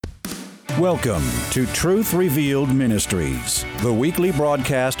Welcome to Truth Revealed Ministries, the weekly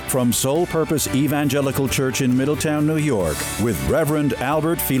broadcast from Soul Purpose Evangelical Church in Middletown, New York, with Reverend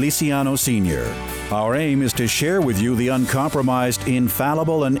Albert Feliciano Sr. Our aim is to share with you the uncompromised,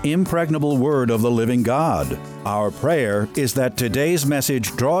 infallible, and impregnable Word of the living God. Our prayer is that today's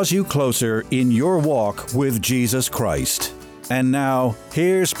message draws you closer in your walk with Jesus Christ. And now,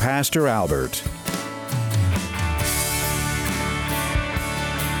 here's Pastor Albert.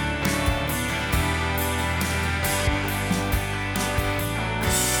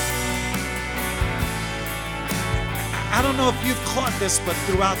 I don't know if you've caught this, but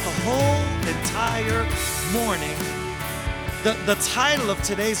throughout the whole entire morning, the title of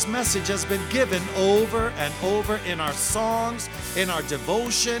today's message has been given over and over in our songs, in our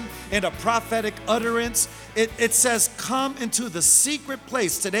devotion, in a prophetic utterance. It says, come into the secret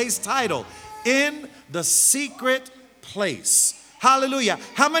place. Today's title, In the Secret Place. Hallelujah.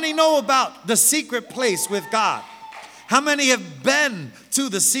 How many know about the secret place with God? How many have been to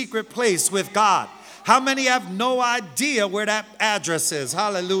the secret place with God? How many have no idea where that address is?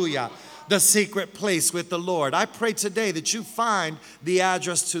 Hallelujah. The secret place with the Lord. I pray today that you find the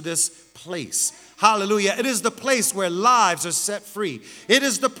address to this place. Hallelujah. It is the place where lives are set free. It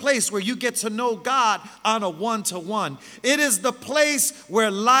is the place where you get to know God on a one-to-one. It is the place where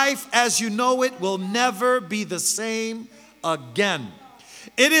life as you know it will never be the same again.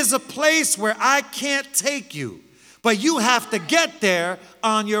 It is a place where I can't take you, but you have to get there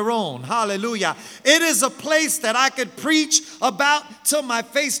on your own. Hallelujah. It is a place that I could preach about till my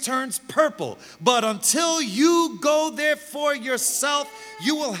face turns purple. But until you go there for yourself,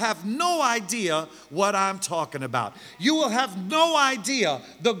 you will have no idea what I'm talking about. You will have no idea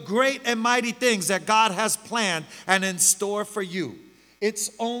the great and mighty things that God has planned and in store for you.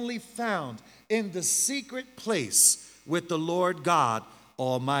 It's only found in the secret place with the Lord God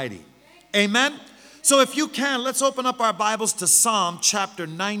Almighty. Amen. So if you can, let's open up our Bibles to Psalm chapter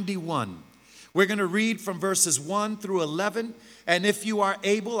 91. We're going to read from verses 1 through 11. And if you are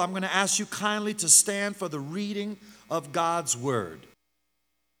able, I'm going to ask you kindly to stand for the reading of God's word.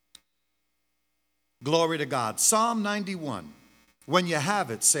 Glory to God. Psalm 91. When you have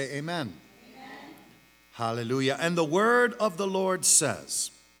it, say amen. Amen. Hallelujah. And the word of the Lord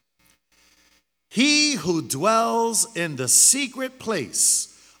says, He who dwells in the secret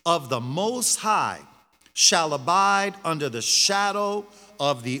place of the Most High shall abide under the shadow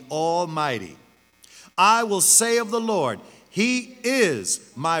of the Almighty. I will say of the Lord, He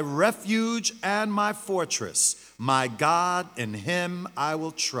is my refuge and my fortress. My God, in Him I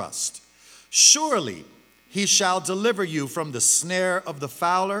will trust. Surely He shall deliver you from the snare of the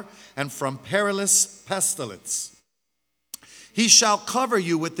fowler and from perilous pestilence. He shall cover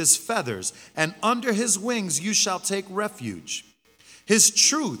you with His feathers, and under His wings you shall take refuge. His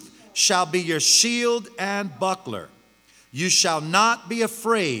truth shall be your shield and buckler. You shall not be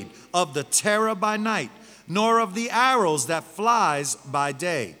afraid of the terror by night, nor of the arrows that flies by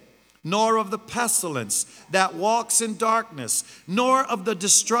day, nor of the pestilence that walks in darkness, nor of the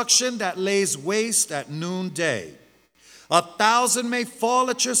destruction that lays waste at noonday. 1,000 may fall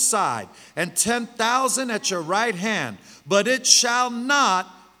at your side, and 10,000 at your right hand, but it shall not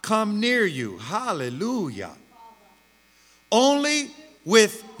come near you. Hallelujah. Only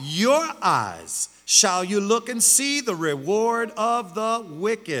with your eyes shall you look and see the reward of the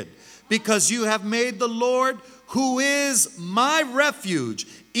wicked, because you have made the Lord, who is my refuge,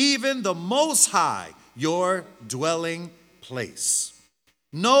 even the Most High, your dwelling place.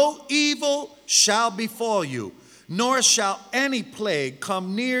 No evil shall befall you, nor shall any plague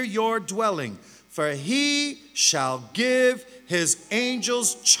come near your dwelling, for He shall give His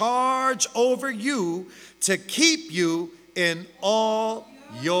angels charge over you to keep you in all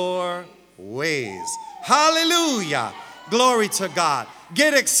your ways. Hallelujah. Glory to God.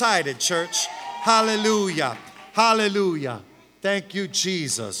 Get excited, church. Hallelujah. Hallelujah. Thank you,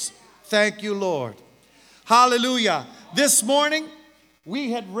 Jesus. Thank you, Lord. Hallelujah. This morning,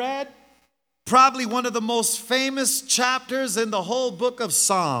 we had read probably one of the most famous chapters in the whole book of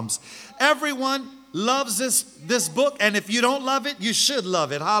Psalms. Everyone loves this book, and if you don't love it, you should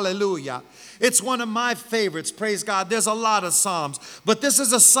love it. Hallelujah. It's one of my favorites, praise God. There's a lot of Psalms, but this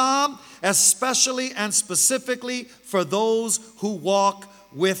is a Psalm especially and specifically for those who walk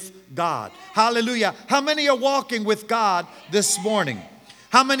with God. Hallelujah. How many are walking with God this morning?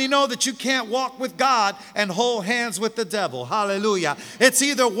 How many know that you can't walk with God and hold hands with the devil? Hallelujah. It's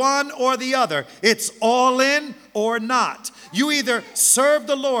either one or the other. It's all in or not. You either serve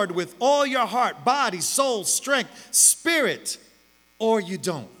the Lord with all your heart, body, soul, strength, spirit, or you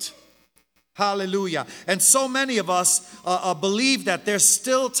don't. Hallelujah. And so many of us believe that there's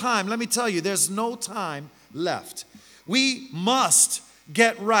still time. Let me tell you, there's no time left. We must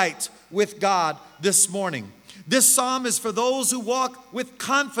get right with God this morning. This psalm is for those who walk with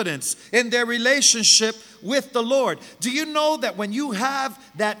confidence in their relationship with the Lord. Do you know that when you have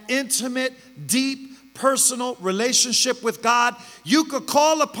that intimate, deep, personal relationship with God, you could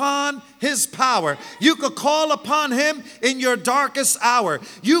call upon His power. You could call upon Him in your darkest hour.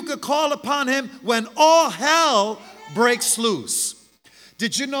 You could call upon Him when all hell breaks loose.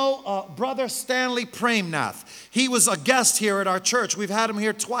 Did you know Brother Stanley Premnath? He was a guest here at our church. We've had him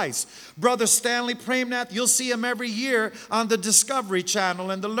here twice. Brother Stanley Premnath, you'll see him every year on the Discovery Channel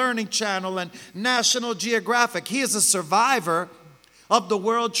and the Learning Channel and National Geographic. He is a survivor of the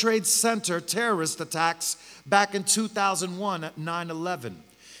World Trade Center terrorist attacks back in 2001 at 9/11.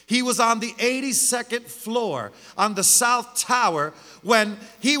 He was on the 82nd floor on the South Tower when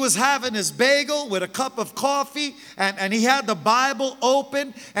he was having his bagel with a cup of coffee, and he had the Bible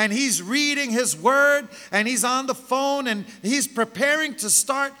open, and he's reading his word, and he's on the phone, and he's preparing to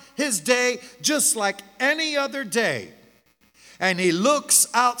start his day just like any other day. And he looks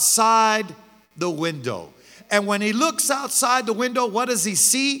outside the window. And when he looks outside the window, what does he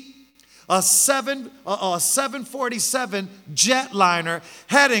see? A 747 jetliner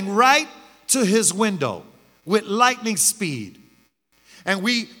heading right to his window with lightning speed. And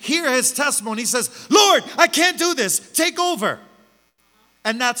we hear his testimony. He says, "Lord, I can't do this. Take over."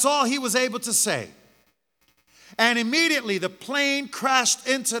 And that's all he was able to say. And immediately the plane crashed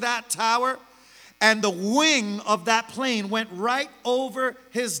into that tower, and the wing of that plane went right over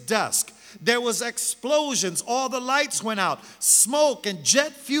his desk. There was explosions. All the lights went out. Smoke and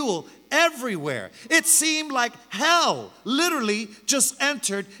jet fuel everywhere. It seemed like hell literally just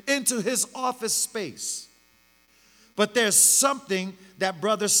entered into his office space. But there's something that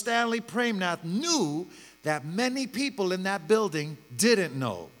Brother Stanley Premnath knew that many people in that building didn't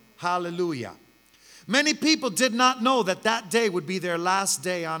know. Hallelujah. Many people did not know that that day would be their last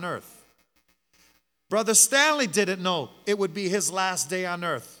day on earth. Brother Stanley didn't know it would be his last day on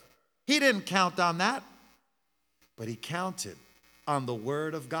earth. He didn't count on that, but he counted on the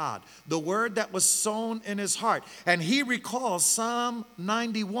word of God, the word that was sown in his heart. And he recalls Psalm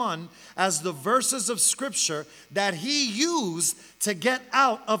 91 as the verses of scripture that he used to get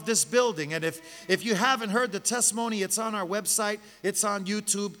out of this building. And if you haven't heard the testimony, it's on our website, it's on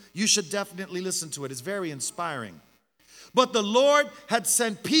YouTube. You should definitely listen to it. It's very inspiring. But the Lord had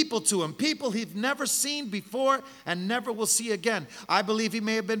sent people to him, people he'd never seen before and never will see again. I believe he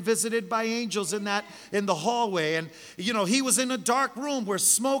may have been visited by angels in the hallway. And, he was in a dark room where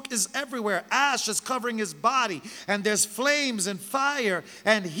smoke is everywhere. Ash is covering his body. And there's flames and fire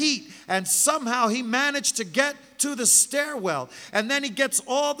and heat. And somehow he managed to get to the stairwell. And then he gets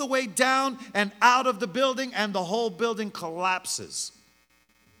all the way down and out of the building, and the whole building collapses.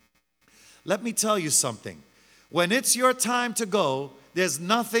 Let me tell you something. When it's your time to go, there's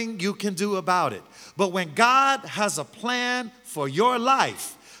nothing you can do about it. But when God has a plan for your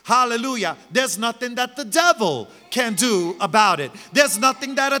life, hallelujah, there's nothing that the devil can do about it. There's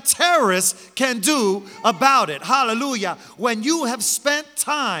nothing that a terrorist can do about it. Hallelujah. When you have spent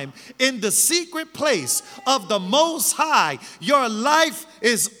time in the secret place of the Most High, your life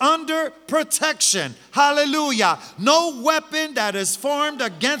is under protection. Hallelujah. No weapon that is formed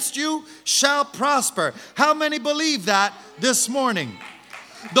against you shall prosper. How many believe that this morning?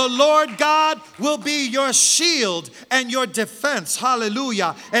 The Lord God will be your shield and your defense.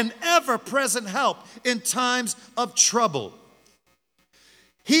 Hallelujah. An ever-present help in times of trouble.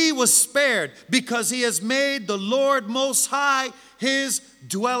 He was spared because he has made the Lord Most High his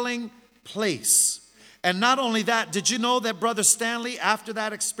dwelling place. And not only that, did you know that Brother Stanley, after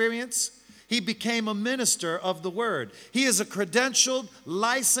that experience, he became a minister of the word. He is a credentialed,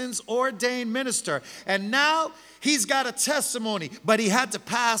 licensed, ordained minister. And now he's got a testimony, but he had to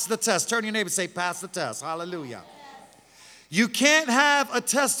pass the test. Turn to your neighbor and say, pass the test. Hallelujah. You can't have a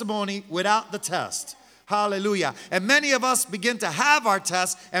testimony without the test. Hallelujah. And many of us begin to have our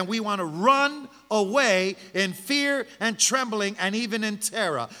test, and we want to run away in fear and trembling and even in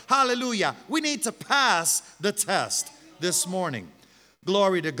terror. Hallelujah. We need to pass the test this morning.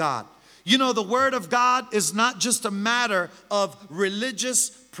 Glory to God. You know, the Word of God is not just a matter of religious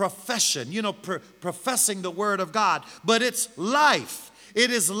profession, professing the Word of God, but it's life.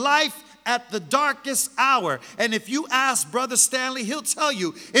 It is life at the darkest hour. And if you ask Brother Stanley, he'll tell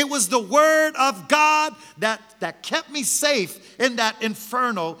you it was the Word of God that kept me safe in that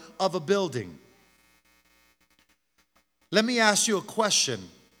inferno of a building. Let me ask you a question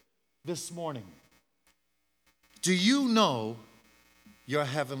this morning. Do you know your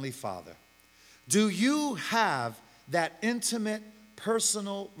Heavenly Father? Do you have that intimate,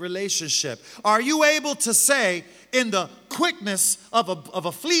 personal relationship? Are you able to say in the quickness of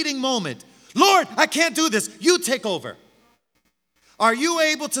a fleeting moment, Lord, I can't do this, you take over? Are you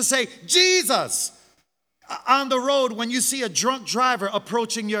able to say, Jesus, on the road when you see a drunk driver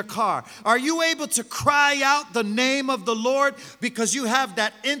approaching your car? Are you able to cry out the name of the Lord because you have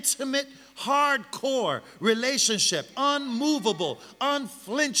that intimate, hardcore relationship, unmovable,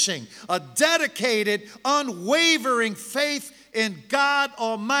 unflinching, a dedicated, unwavering faith in God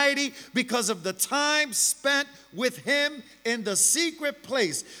Almighty because of the time spent with Him in the secret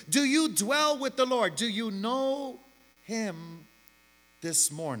place? Do you dwell with the Lord? Do you know Him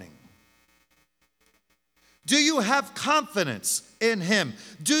this morning? Do you have confidence in Him?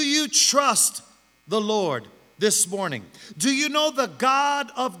 Do you trust the Lord this morning? Do you know the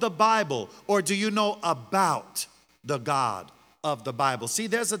God of the Bible, or do you know about the God of the Bible? See,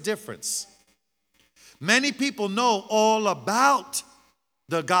 there's a difference. Many people know all about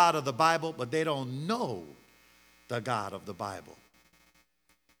the God of the Bible, but they don't know the God of the Bible.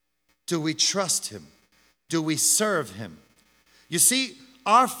 Do we trust Him? Do we serve Him? You see,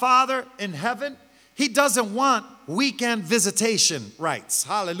 our Father in heaven, He doesn't want weekend visitation rights.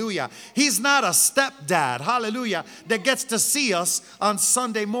 Hallelujah. He's not a stepdad, hallelujah, that gets to see us on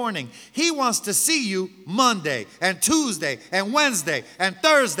Sunday morning. He wants to see you Monday and Tuesday and Wednesday and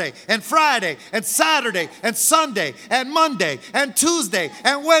Thursday and Friday and Saturday and Sunday and Monday and Tuesday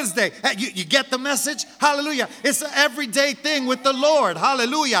and Wednesday. You get the message? Hallelujah. It's an everyday thing with the Lord.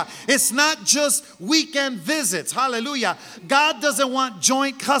 Hallelujah. It's not just weekend visits. Hallelujah. God doesn't want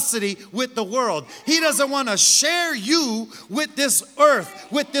joint custody with the world. He doesn't want to share you with this earth,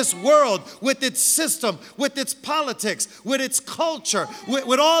 with this world, with its system, with its politics, with its culture,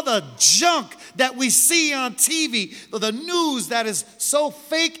 with all the junk that we see on TV, the news that is so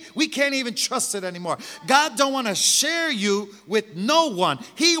fake, we can't even trust it anymore. God don't want to share you with no one.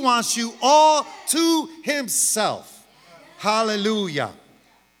 He wants you all to Himself. Hallelujah.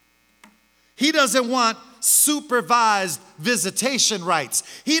 He doesn't want supervised visitation rights.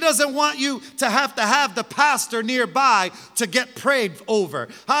 He doesn't want you to have the pastor nearby to get prayed over.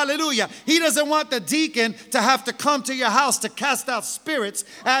 Hallelujah. He doesn't want the deacon to have to come to your house to cast out spirits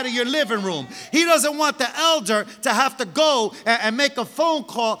out of your living room. He doesn't want the elder to have to go and make a phone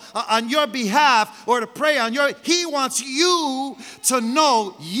call on your behalf or to pray on your. He wants you to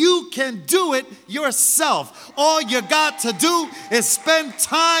know you can do it yourself. All you got to do is spend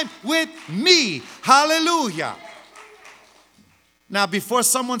time with me. Hallelujah. Now, before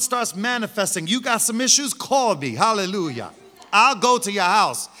someone starts manifesting, you got some issues, call me. Hallelujah. I'll go to your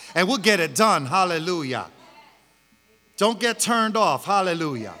house and we'll get it done. Hallelujah. Don't get turned off.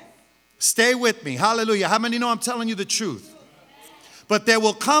 Hallelujah. Stay with me. Hallelujah. How many know I'm telling you the truth? But there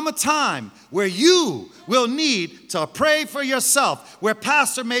will come a time where you will need to pray for yourself, where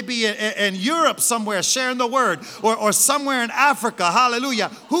pastor may be in Europe somewhere sharing the word, or somewhere in Africa, hallelujah.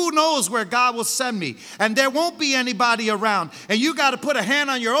 Who knows where God will send me? And there won't be anybody around, and you got to put a hand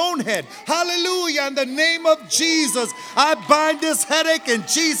on your own head. Hallelujah, in the name of Jesus, I bind this headache in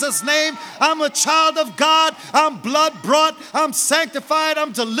Jesus' name. I'm a child of God. I'm blood brought. I'm sanctified.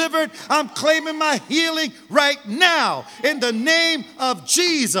 I'm delivered. I'm claiming my healing right now in the name of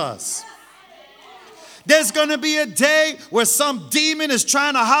Jesus. There's going to be a day where some demon is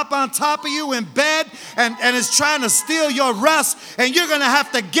trying to hop on top of you in bed and is trying to steal your rest. And you're going to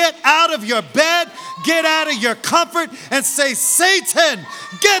have to get out of your bed, get out of your comfort and say, Satan,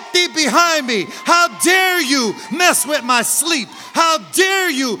 get thee behind me. How dare you mess with my sleep? How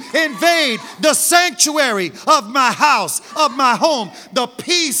dare you invade the sanctuary of my house, of my home? The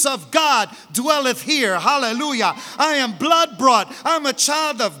peace of God dwelleth here. Hallelujah. I am blood brought. I'm a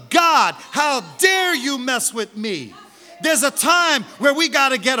child of God. How dare you mess with me? There's a time where we got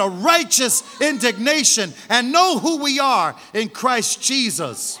to get a righteous indignation and know who we are in Christ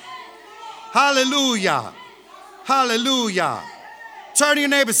Jesus. Hallelujah. Hallelujah. Turn to your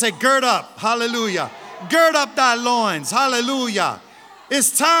neighbor and say, gird up. Hallelujah. Gird up thy loins. Hallelujah.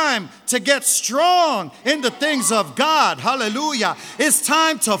 It's time to get strong in the things of God. Hallelujah. It's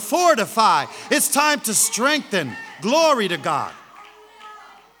time to fortify. It's time to strengthen. Glory to God.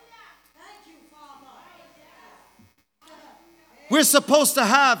 We're supposed to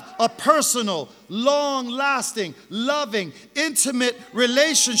have a personal, long-lasting, loving, intimate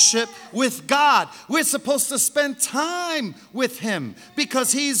relationship with God. We're supposed to spend time with Him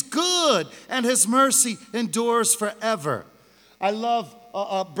because He's good and His mercy endures forever. I love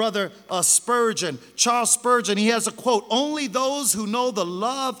Brother Spurgeon, Charles Spurgeon. He has a quote, only those who know the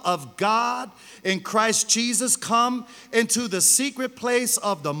love of God in Christ Jesus come into the secret place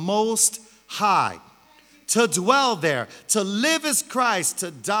of the Most high. To dwell there, to live is Christ,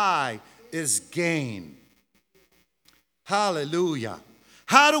 to die is gain. Hallelujah.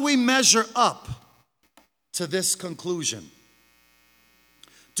 How do we measure up to this conclusion?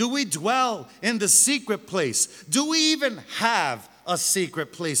 Do we dwell in the secret place? Do we even have a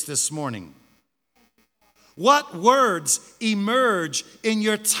secret place this morning? What words emerge in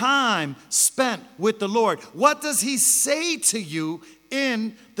your time spent with the Lord? What does He say to you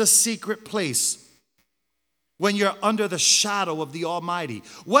in the secret place when you're under the shadow of the Almighty?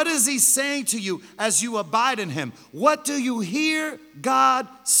 What is He saying to you as you abide in Him? What do you hear God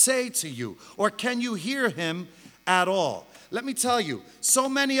say to you? Or can you hear Him at all? Let me tell you, so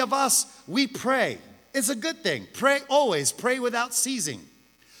many of us, we pray. It's a good thing. Pray always. Pray without ceasing.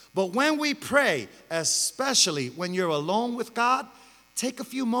 But when we pray, especially when you're alone with God, take a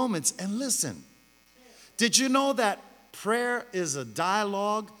few moments and listen. Did you know that prayer is a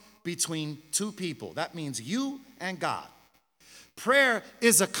dialogue between two people? That means you and God. Prayer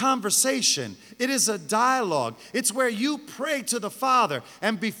is a conversation. It is a dialogue. It's where you pray to the Father.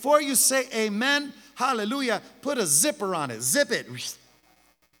 And before you say amen, hallelujah, put a zipper on it. Zip it.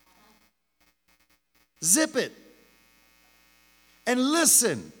 Zip it. And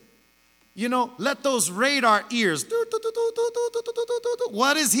listen. You know, let those radar ears.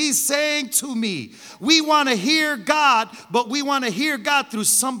 What is He saying to me? We want to hear God, but we want to hear God through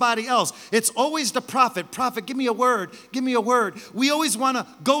somebody else. It's always the prophet. Prophet, give me a word. Give me a word. We always want to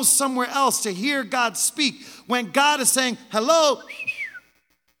go somewhere else to hear God speak when God is saying, hello.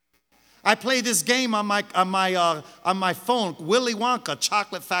 I play this game on my phone, Willy Wonka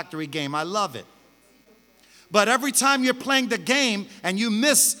Chocolate Factory game. I love it. But every time you're playing the game and you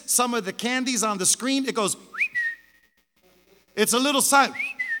miss some of the candies on the screen, it goes, it's a little sign,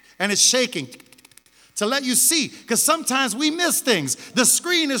 and it's shaking to let you see. Because sometimes we miss things. The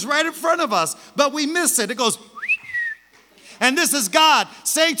screen is right in front of us, but we miss it. It goes, and this is God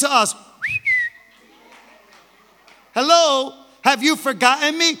saying to us, hello, have you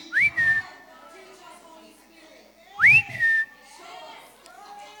forgotten me?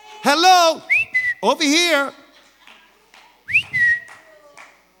 Hello, over here.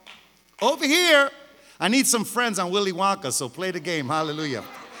 Over here. I need some friends on Willy Wonka, so play the game. Hallelujah.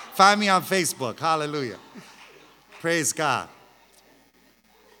 Find me on Facebook. Hallelujah. Praise God.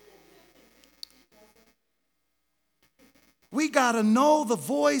 We got to know the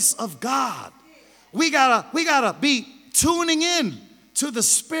voice of God. We gotta be tuning in to the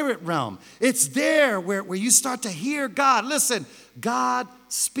spirit realm. It's there where you start to hear God. Listen, God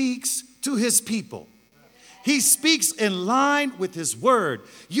speaks to His people. He speaks in line with His word.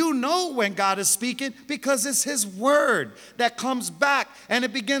 You know when God is speaking because it's His word that comes back and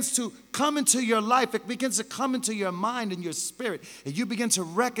it begins to come into your life. It begins to come into your mind and your spirit. And you begin to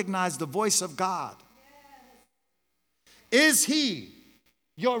recognize the voice of God. Is He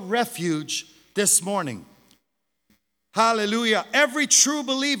your refuge this morning? Hallelujah. Every true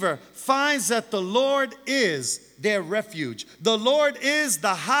believer finds that the Lord is their refuge. The Lord is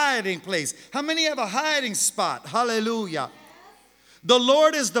the hiding place. How many have a hiding spot? Hallelujah. The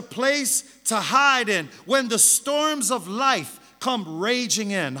Lord is the place to hide in when the storms of life come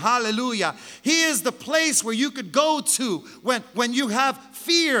raging in. Hallelujah. He is the place where you could go to when you have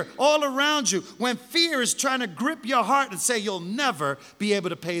fear all around you, when fear is trying to grip your heart and say, you'll never be able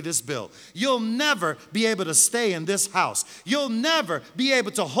to pay this bill. You'll never be able to stay in this house. You'll never be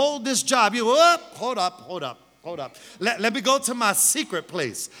able to hold this job. Hold up. Let me go to my secret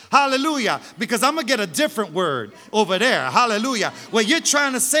place. Hallelujah. Because I'm going to get a different word over there. Hallelujah. What you're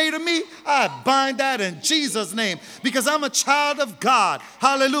trying to say to me, I bind that in Jesus' name. Because I'm a child of God.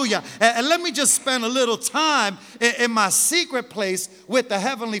 Hallelujah. And let me just spend a little time in my secret place with the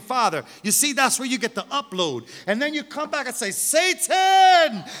Heavenly Father. You see, that's where you get the upload. And then you come back and say,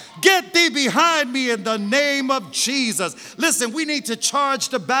 Satan, get thee behind me in the name of Jesus. Listen, we need to charge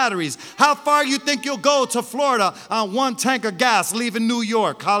the batteries. How far you think you'll go to Florida on one tank of gas leaving New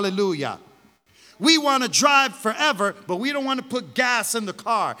York? Hallelujah. We want to drive forever, but we don't want to put gas in the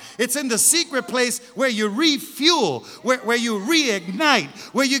car. It's in the secret place where you refuel, where you reignite,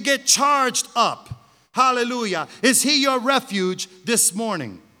 where you get charged up. Hallelujah. Is He your refuge this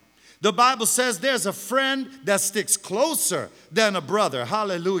morning? The Bible says there's a friend that sticks closer than a brother.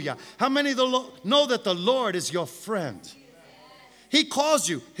 Hallelujah. How many know that the Lord is your friend? He calls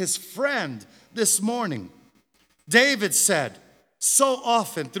you His friend this morning. David said so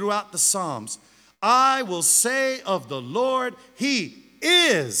often throughout the Psalms, I will say of the Lord, He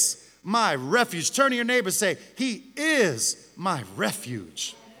is my refuge. Turn to your neighbor and say, He is my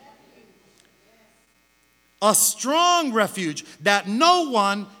refuge. A strong refuge that no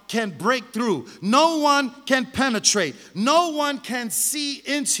one can break through. No one can penetrate. No one can see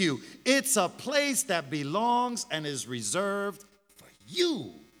into. It's a place that belongs and is reserved for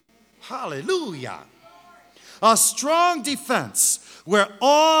you. Hallelujah. A strong defense where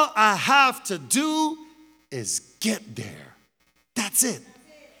all I have to do is get there. That's it.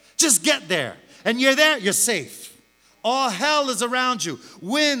 Just get there. And you're there, you're safe. All hell is around you.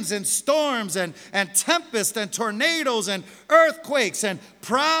 Winds and storms and tempests and tornadoes and earthquakes and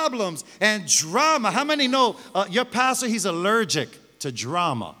problems and drama. How many know your pastor, he's allergic to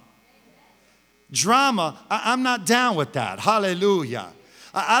drama? Drama, I'm not down with that. Hallelujah.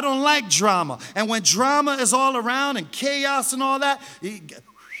 I don't like drama. And when drama is all around and chaos and all that,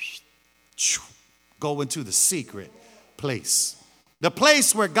 go into the secret place. The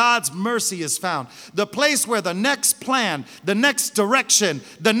place where God's mercy is found. The place where the next plan, the next direction,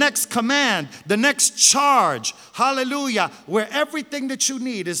 the next command, the next charge, hallelujah, where everything that you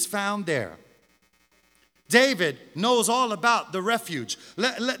need is found there. David knows all about the refuge.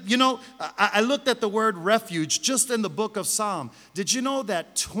 I looked at the word refuge just in the book of Psalm. Did you know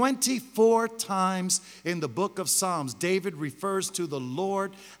that 24 times in the book of Psalms, David refers to the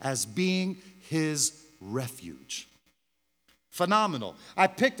Lord as being his refuge? Phenomenal. I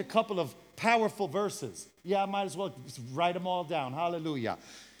picked a couple of powerful verses. Yeah, I might as well just write them all down. Hallelujah.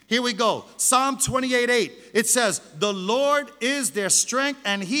 Here we go. Psalm 28:8. It says, the Lord is their strength,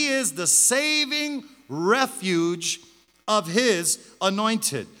 and he is the saving refuge of his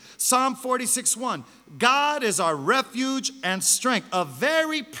anointed. Psalm 46:1. God is our refuge and strength, a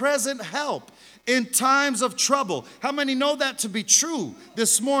very present help in times of trouble. How many know that to be true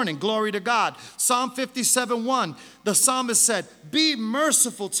this morning? Glory to God. Psalm 57:1, the psalmist said, be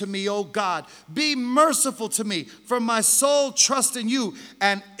merciful to me, O God. Be merciful to me, for my soul trusts in you.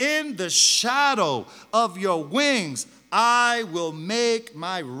 And in the shadow of your wings, I will make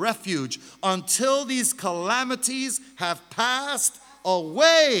my refuge until these calamities have passed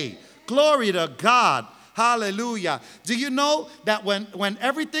away. Glory to God. Hallelujah. Do you know that when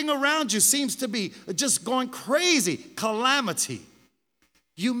everything around you seems to be just going crazy, calamity,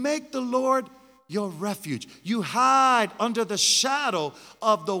 you make the Lord your refuge. You hide under the shadow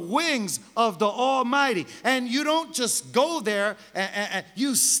of the wings of the Almighty. And you don't just go there, and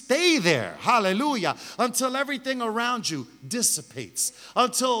you stay there. Hallelujah. Until everything around you dissipates.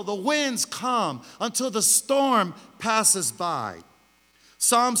 Until the winds come. Until the storm passes by.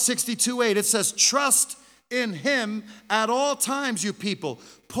 Psalm 62:8, it says, trust in him at all times, you people.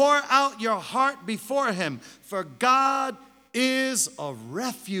 Pour out your heart before him, for God is a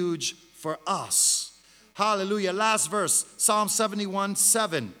refuge for us. Hallelujah. Last verse, Psalm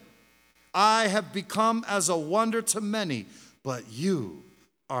 71:7. I have become as a wonder to many, but you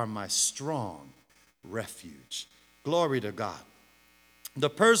are my strong refuge. Glory to God. The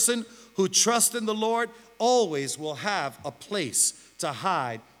person who trusts in the Lord always will have a place to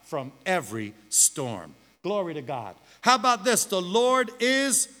hide from every storm. Glory to God. How about this? The Lord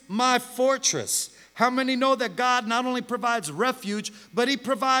is my fortress. How many know that God not only provides refuge, but he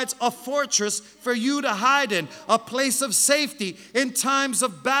provides a fortress for you to hide in, a place of safety in times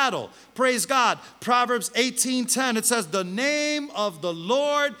of battle? Praise God. Proverbs 18:10, it says, the name of the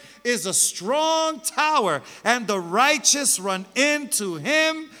Lord is a strong tower, and the righteous run into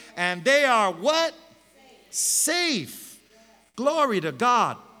him, and they are what? Safe. Glory to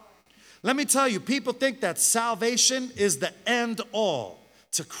God. Let me tell you, people think that salvation is the end all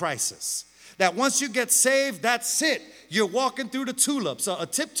to crisis. That once you get saved, that's it. You're walking through the tulips,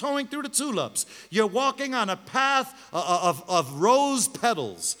 tiptoeing through the tulips. You're walking on a path of rose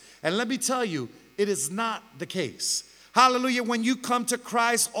petals. And let me tell you, it is not the case. Hallelujah. When you come to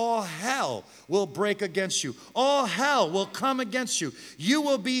Christ, all hell will break against you. All hell will come against you. You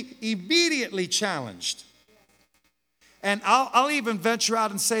will be immediately challenged. And I'll even venture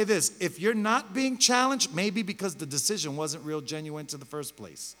out and say this. If you're not being challenged, maybe because the decision wasn't real genuine to the first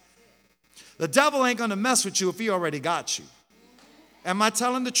place. The devil ain't going to mess with you if he already got you. Am I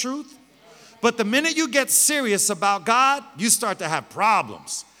telling the truth? But the minute you get serious about God, you start to have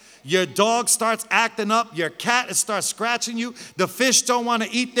problems. Your dog starts acting up. Your cat starts scratching you. The fish don't want to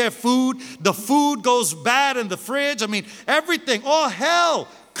eat their food. The food goes bad in the fridge. I mean, everything, all hell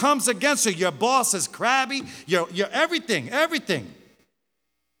comes against you. Your boss is crabby. Your everything.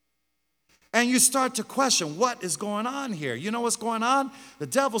 And you start to question, what is going on here? You know what's going on? The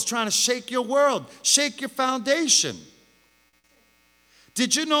devil's trying to shake your world, shake your foundation.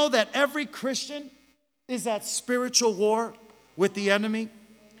 Did you know that every Christian is at spiritual war with the enemy?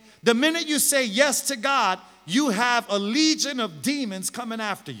 The minute you say yes to God, you have a legion of demons coming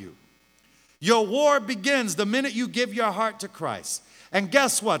after you. Your war begins the minute you give your heart to Christ. And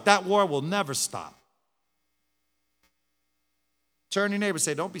guess what? That war will never stop. Turn to your neighbor and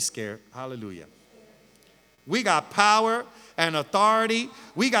say, don't be scared. Hallelujah. We got power and authority.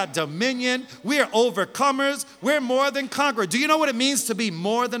 We got dominion. We are overcomers. We're more than conquerors. Do you know what it means to be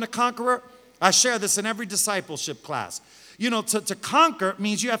more than a conqueror? I share this in every discipleship class. You know, to conquer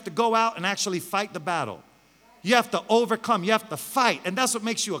means you have to go out and actually fight the battle. You have to overcome. You have to fight. And that's what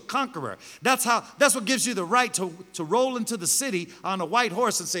makes you a conqueror. That's what gives you the right to roll into the city on a white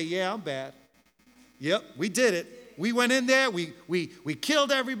horse and say, yeah, I'm bad. Yep, we did it. We went in there. We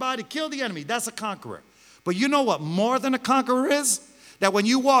killed everybody, killed the enemy. That's a conqueror. But you know what more than a conqueror is? That when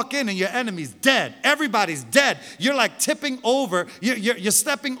you walk in and your enemy's dead, everybody's dead, you're like tipping over, you're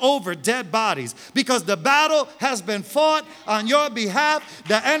stepping over dead bodies because the battle has been fought on your behalf.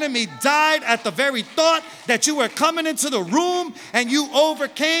 The enemy died at the very thought that you were coming into the room and you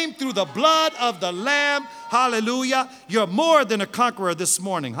overcame through the blood of the Lamb. Hallelujah. You're more than a conqueror this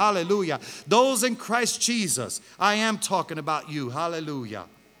morning. Hallelujah. Those in Christ Jesus, I am talking about you. Hallelujah.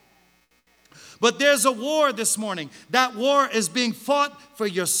 But there's a war this morning. That war is being fought for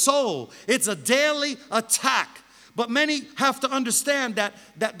your soul. It's a daily attack. But many have to understand that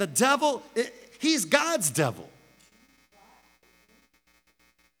the devil, he's God's devil.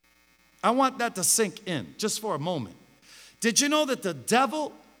 I want that to sink in just for a moment. Did you know that the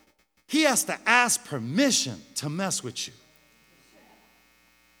devil, he has to ask permission to mess with you?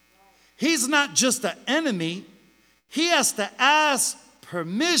 He's not just an enemy. He has to ask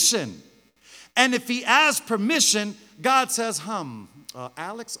permission. And if he asks permission, God says,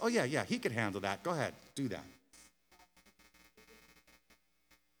 Alex? Oh, yeah, he could handle that. Go ahead, do that.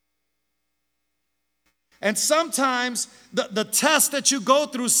 And sometimes the tests that you go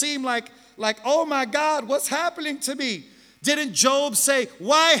through seem like, oh my God, what's happening to me? Didn't Job say,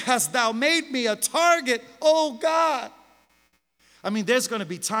 why hast thou made me a target, oh God? I mean, there's going to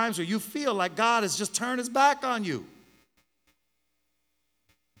be times where you feel like God has just turned his back on you.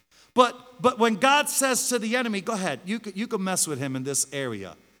 But when God says to the enemy, go ahead, you can mess with him in this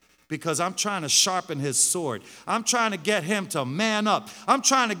area because I'm trying to sharpen his sword. I'm trying to get him to man up. I'm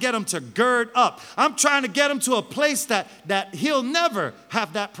trying to get him to gird up. I'm trying to get him to a place that he'll never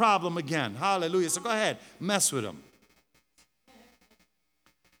have that problem again. Hallelujah. So go ahead, mess with him.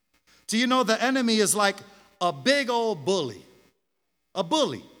 Do you know the enemy is like a big old bully? A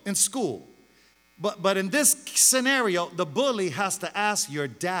bully in school. But in this scenario, the bully has to ask your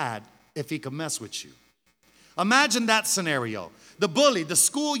dad if he can mess with you. Imagine that scenario. The bully, the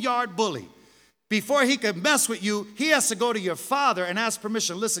schoolyard bully, before he can mess with you, he has to go to your father and ask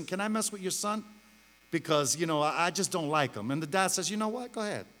permission. Listen, can I mess with your son? Because, I just don't like him. And the dad says, you know what? Go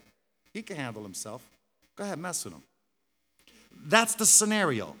ahead. He can handle himself. Go ahead, mess with him. That's the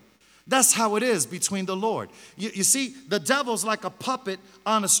scenario. That's how it is between the Lord. You see, the devil's like a puppet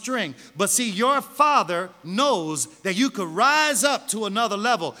on a string. But see, your father knows that you could rise up to another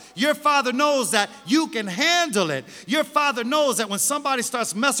level. Your father knows that you can handle it. Your father knows that when somebody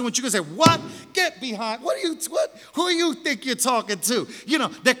starts messing with you, you can say, what? Get behind. Who do you think you're talking to?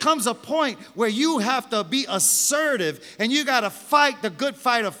 There comes a point where you have to be assertive and you got to fight the good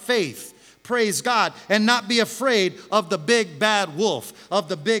fight of faith. Praise God, and not be afraid of the big bad wolf, of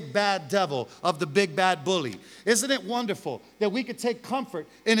the big bad devil, of the big bad bully. Isn't it wonderful that we could take comfort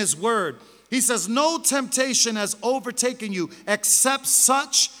in his word? He says, no temptation has overtaken you except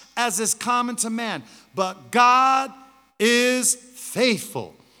such as is common to man. But God is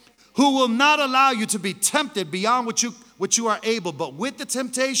faithful, who will not allow you to be tempted beyond what you are able, but with the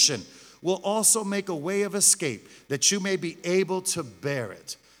temptation will also make a way of escape that you may be able to bear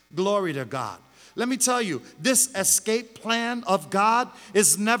it. Glory to God. Let me tell you, this escape plan of God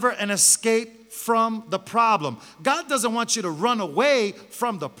is never an escape from the problem. God doesn't want you to run away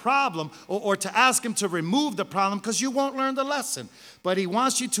from the problem or to ask him to remove the problem because you won't learn the lesson. But he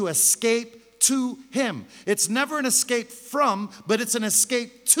wants you to escape to him. It's never an escape from, but it's an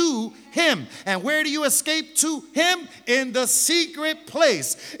escape to him. And where do you escape to him? In the secret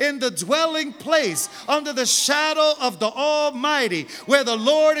place, in the dwelling place, under the shadow of the Almighty, where the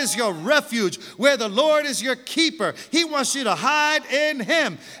Lord is your refuge, where the Lord is your keeper. He wants you to hide in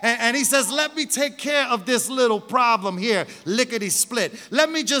him. And he says, let me take care of this little problem here, lickety split.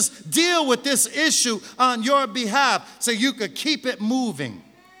 Let me just deal with this issue on your behalf so you could keep it moving.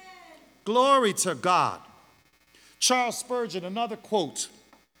 Glory to God. Charles Spurgeon, another quote.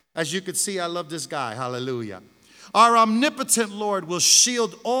 As you can see, I love this guy. Hallelujah. Our omnipotent Lord will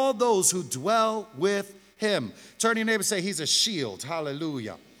shield all those who dwell with him. Turn to your neighbor and say, he's a shield.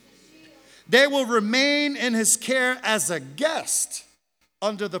 Hallelujah. They will remain in his care as a guest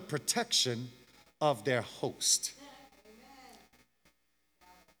under the protection of their host.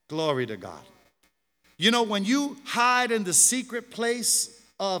 Glory to God. You know, when you hide in the secret place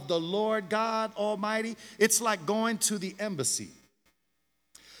of the Lord God Almighty, it's like going to the embassy.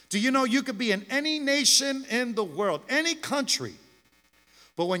 Do you know you could be in any nation in the world, any country,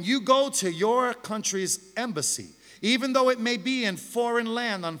 but when you go to your country's embassy, even though it may be in foreign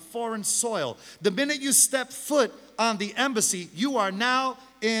land, on foreign soil, the minute you step foot on the embassy, you are now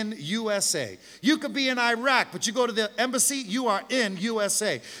in USA. You could be in Iraq, but you go to the embassy, you are in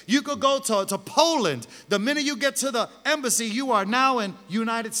USA. You could go to Poland. The minute you get to the embassy, you are now in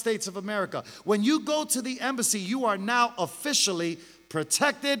United States of America. When you go to the embassy, you are now officially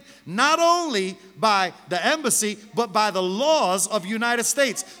protected not only by the embassy, but by the laws of United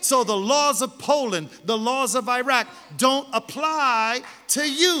States. So the laws of Poland, the laws of Iraq don't apply to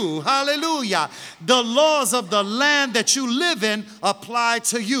you. Hallelujah. The laws of the land that you live in apply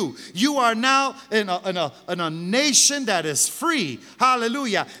to you. You are now in a nation that is free.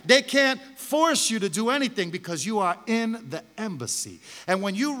 Hallelujah. They can't force you to do anything because you are in the embassy. And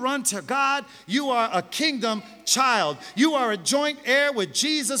when you run to God, you are a kingdom child. You are a joint heir with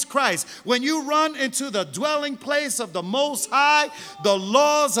Jesus Christ. When you run into the dwelling place of the Most High, the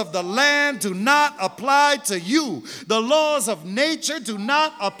laws of the land do not apply to you. The laws of nature do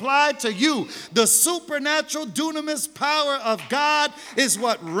not apply to you. The supernatural dunamis power of God is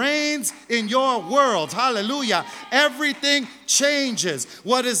what reigns in your world. Hallelujah. Everything changes.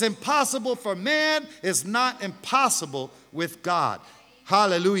 What is impossible for man is not impossible with God.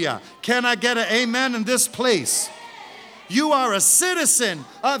 Hallelujah. Can I get an amen in this place? You are a citizen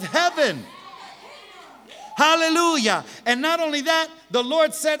of heaven. Hallelujah. And not only that, the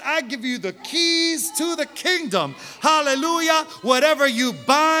Lord said, I give you the keys to the kingdom. Hallelujah. Whatever you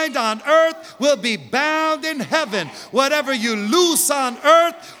bind on earth will be bound in heaven. Whatever you loose on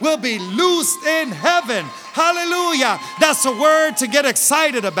earth will be loosed in heaven. Hallelujah. That's a word to get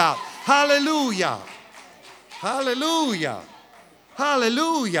excited about. Hallelujah. Hallelujah.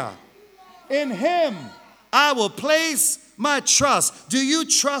 Hallelujah. In him I will place my trust. Do you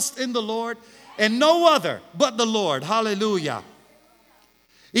trust in the Lord? And no other but the Lord. Hallelujah.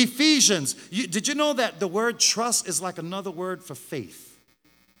 Ephesians. Did you know that the word trust is like another word for faith?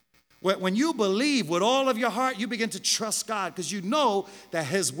 When you believe with all of your heart, you begin to trust God because you know that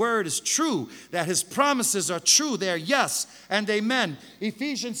his word is true, that his promises are true. They're yes and amen.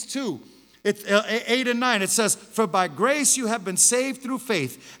 Ephesians 2. 8 and 9, it says, for by grace you have been saved through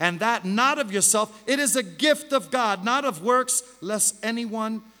faith, and that not of yourself. It is a gift of God, not of works, lest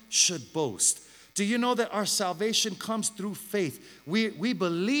anyone should boast. Do you know that our salvation comes through faith? We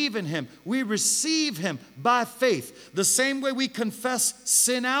believe in him. We receive him by faith. The same way we confess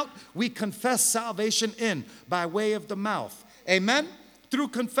sin out, we confess salvation in by way of the mouth. Amen? Through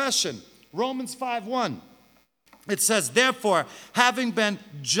confession. Romans 5:1. It says, therefore, having been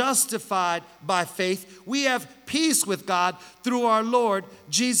justified by faith, we have peace with God through our Lord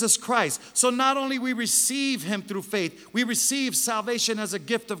Jesus Christ. So not only we receive him through faith, we receive salvation as a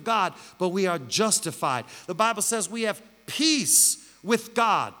gift of God, but we are justified. The Bible says we have peace with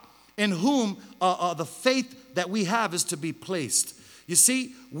God, in whom the faith that we have is to be placed. You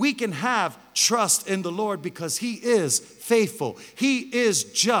see, we can have trust in the Lord because he is faithful. He is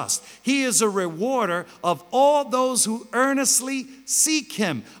just. He is a rewarder of all those who earnestly seek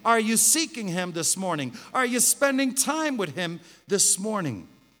him. Are you seeking him this morning? Are you spending time with him this morning?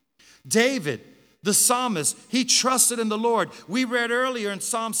 David, the psalmist, he trusted in the Lord. We read earlier in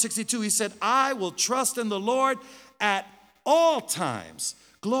Psalm 62, he said, I will trust in the Lord at all times.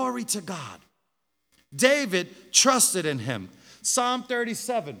 Glory to God. David trusted in him. Psalm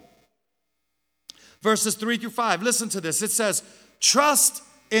 37, verses 3 through 5. Listen to this. It says, trust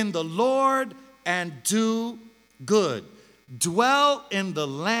in the Lord and do good. Dwell in the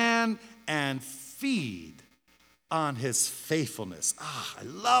land and feed on his faithfulness. I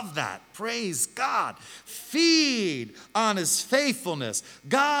love that. Praise God. Feed on his faithfulness.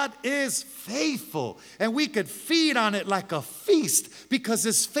 God is faithful, and we could feed on it like a feast because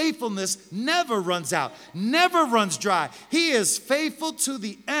his faithfulness never runs out, never runs dry. He is faithful to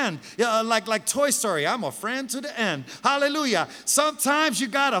the end. Like Toy Story, I'm a friend to the end. Hallelujah. Sometimes you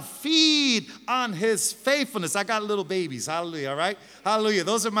got to feed on his faithfulness. I got little babies. Hallelujah, all right? Hallelujah.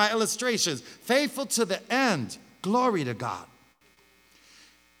 Those are my illustrations. Faithful to the end. Glory to God.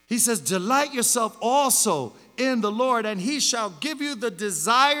 He says, delight yourself also in the Lord, and he shall give you the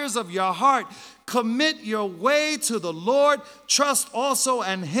desires of your heart. Commit your way to the Lord. Trust also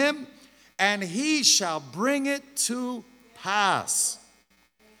in him, and he shall bring it to pass.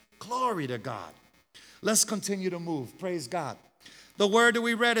 Glory to God. Let's continue to move. Praise God. The word that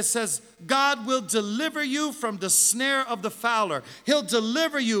we read, it says, God will deliver you from the snare of the fowler. He'll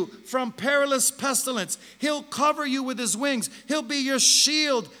deliver you from perilous pestilence. He'll cover you with his wings. He'll be your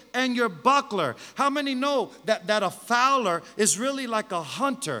shield and your buckler. How many know that a fowler is really like a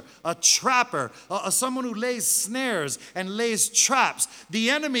hunter, a trapper, someone who lays snares and lays traps? The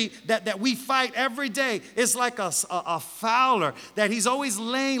enemy that we fight every day is like a fowler, that he's always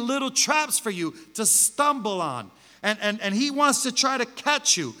laying little traps for you to stumble on. And he wants to try to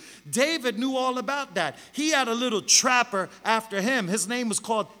catch you. David knew all about that. He had a little trapper after him. His name was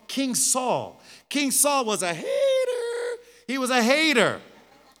called King Saul. King Saul was a hater. He was a hater.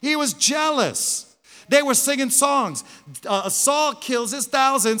 He was jealous. They were singing songs. Saul kills his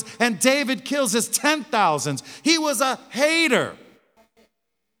thousands and David kills his 10,000s. He was a hater.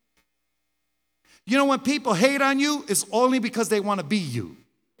 You know, when people hate on you, it's only because they want to be you.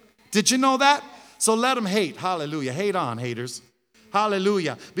 Did you know that? So let them hate. Hallelujah. Hate on, haters.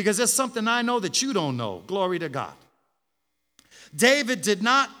 Hallelujah. Because there's something I know that you don't know. Glory to God. David did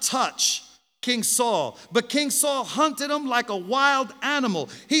not touch King Saul, but King Saul hunted him like a wild animal.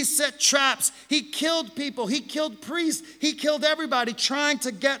 He set traps. He killed people. He killed priests. He killed everybody trying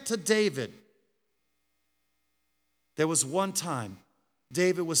to get to David. There was one time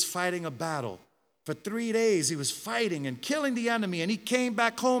David was fighting a battle. For 3 days, he was fighting and killing the enemy, and he came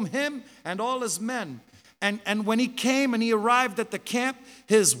back home, him and all his men. And when he came and he arrived at the camp,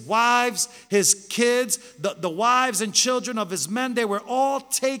 his wives, his kids, the wives and children of his men, they were all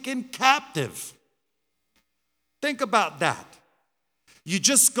taken captive. Think about that. You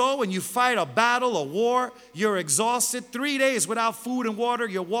just go and you fight a battle, a war, you're exhausted, 3 days without food and water,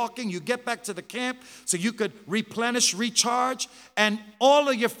 you're walking, you get back to the camp so you could replenish, recharge, and all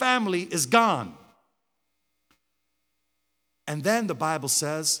of your family is gone. And then the Bible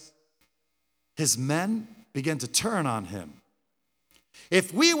says his men began to turn on him.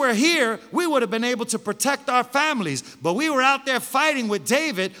 If we were here, we would have been able to protect our families, but we were out there fighting with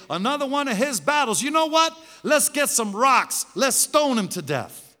David, another one of his battles. You know what? Let's get some rocks. Let's stone him to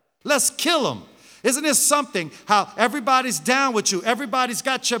death. Let's kill him. Isn't this something how everybody's down with you? Everybody's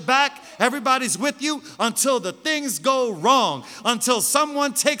got your back. Everybody's with you until the things go wrong, until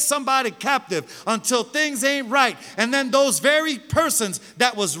someone takes somebody captive, until things ain't right. And then those very persons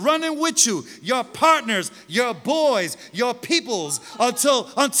that was running with you, your partners, your boys, your peoples,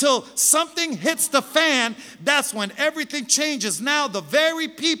 until something hits the fan, that's when everything changes. Now the very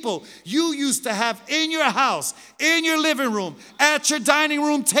people you used to have in your house, in your living room, at your dining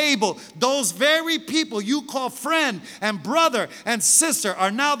room table, those very people you call friend and brother and sister are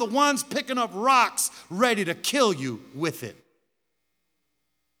now the ones picking up rocks ready to kill you with it.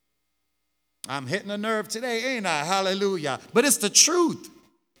 I'm hitting a nerve today, ain't I? Hallelujah. But it's the truth.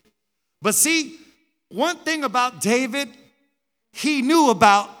 But see, one thing about David, he knew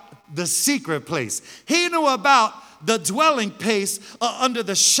about the secret place. He knew about the dwelling place under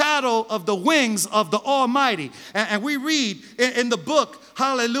the shadow of the wings of the Almighty. And we read in the book,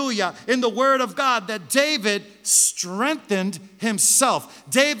 hallelujah, in the Word of God, that David strengthened himself.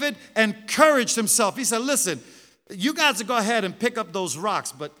 David encouraged himself. He said, listen, you guys will go ahead and pick up those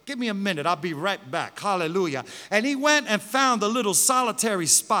rocks, but give me a minute. I'll be right back. Hallelujah. And he went and found a little solitary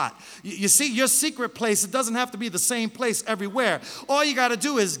spot. You see, your secret place, it doesn't have to be the same place everywhere. All you got to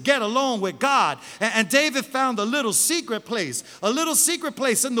do is get alone with God. And David found a little secret place in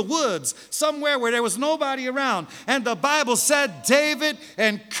the woods, somewhere where there was nobody around. And the Bible said David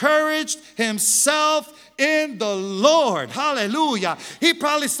encouraged himself in the Lord. Hallelujah. He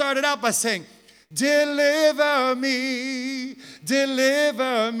probably started out by saying, deliver me,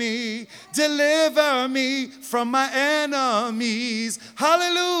 deliver me, deliver me from my enemies.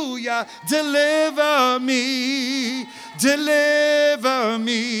 Hallelujah. Deliver me, deliver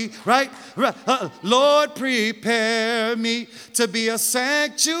me. Right? Lord, prepare me to be a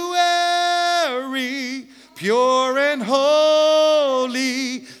sanctuary, pure and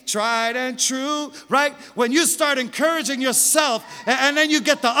holy, tried and true, right? When you start encouraging yourself and then you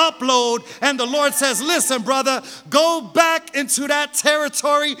get the upload and the Lord says, listen, brother, go back into that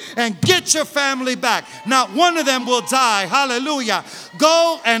territory and get your family back. Not one of them will die. Hallelujah.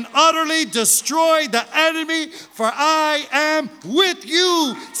 Go and utterly destroy the enemy, for I am with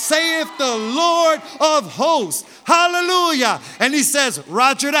you, saith the Lord of hosts. Hallelujah. And he says,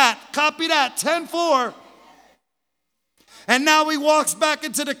 roger that, copy that, 10-4. And now he walks back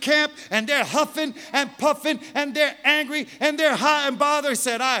into the camp, and they're huffing and puffing, and they're angry, and they're hot and bothered. He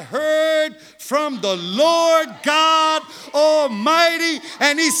said, I heard from the Lord God Almighty.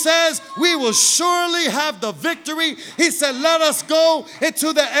 And he says, we will surely have the victory. He said, let us go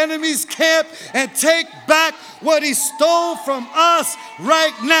into the enemy's camp and take back what he stole from us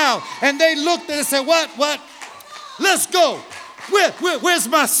right now. And they looked at it and said, what? Let's go. Where's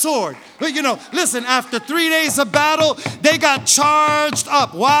my sword? But listen, after 3 days of battle, they got charged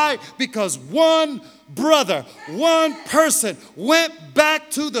up. Why? Because one brother, one person went back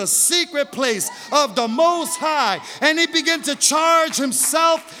to the secret place of the Most High, and he began to charge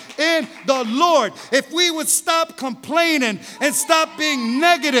himself in the Lord. If we would stop complaining and stop being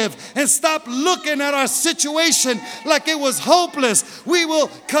negative and stop looking at our situation like it was hopeless, we will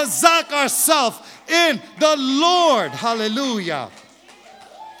kazak ourselves in the Lord. Hallelujah.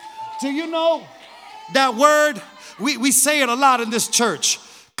 Do you know that word? We say it a lot in this church.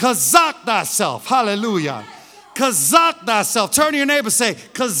 Kazak thyself. Hallelujah. Kazak thyself. Turn to your neighbor and say,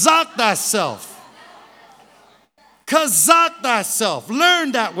 kazak thyself. Kazak thyself.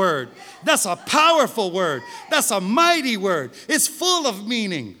 Learn that word. That's a powerful word. That's a mighty word. It's full of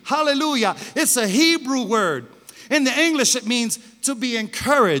meaning. Hallelujah. It's a Hebrew word. In the English, it means to be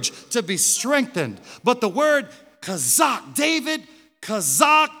encouraged, to be strengthened. But the word kazak, David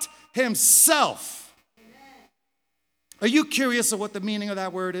kazaked himself. Are you curious of what the meaning of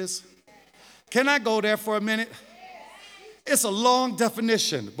that word is? Can I go there for a minute? It's a long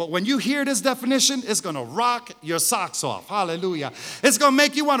definition, but when you hear this definition, it's going to rock your socks off. Hallelujah. It's going to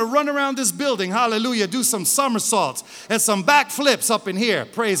make you want to run around this building. Hallelujah. Do some somersaults and some backflips up in here.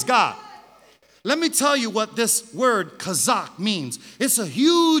 Praise God. Let me tell you what this word kazak means. It's a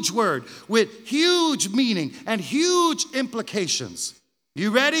huge word with huge meaning and huge implications. You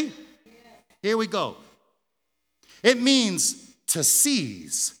ready? Here we go. It means to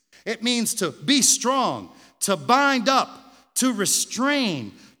seize. It means to be strong, to bind up, to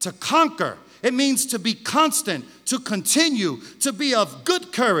restrain, to conquer. It means to be constant, to continue, to be of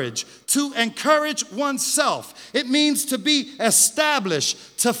good courage, to encourage oneself. It means to be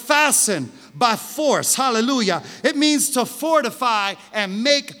established, to fasten by force. Hallelujah. It means to fortify and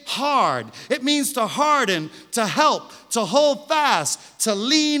make hard. It means to harden, to help, to hold fast, to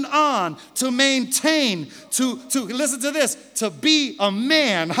lean on, to maintain, to listen to this, to be a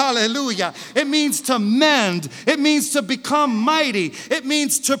man. Hallelujah. It means to mend. It means to become mighty. It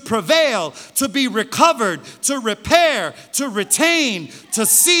means to prevail, to be recovered, to repair, to retain, to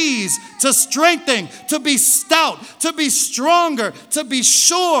seize, to strengthen, to be stout, to be stronger, to be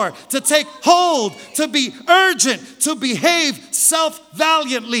sure, to take hold, to be urgent, to behave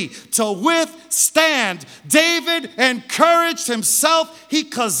self-valiantly, to withstand. David encouraged himself. He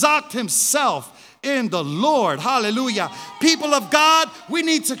kazaked himself in the Lord. Hallelujah. People of God, we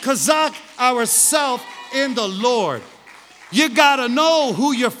need to kazak ourselves in the Lord. You got to know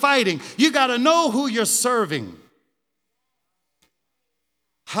who you're fighting. You got to know who you're serving.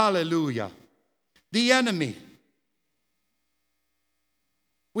 Hallelujah. The enemy.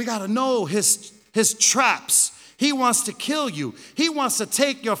 We got to know his traps. He wants to kill you. He wants to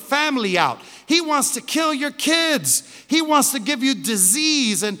take your family out. He wants to kill your kids. He wants to give you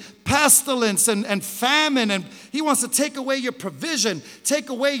disease and pestilence and famine. And he wants to take away your provision, take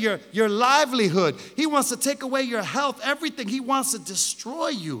away your livelihood. He wants to take away your health, everything. He wants to destroy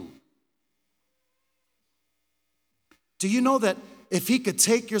you. Do you know that if he could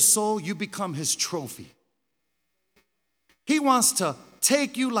take your soul, you become his trophy? He wants to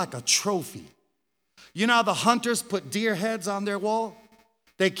take you like a trophy. You know how the hunters put deer heads on their wall?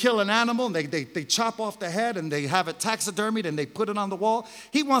 They kill an animal, and they chop off the head, and they have it taxidermied, and they put it on the wall.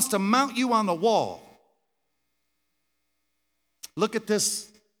 He wants to mount you on the wall. Look at this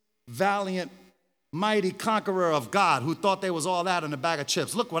valiant, mighty conqueror of God who thought there was all that in a bag of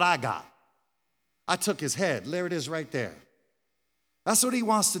chips. Look what I got. I took his head. There it is right there. That's what he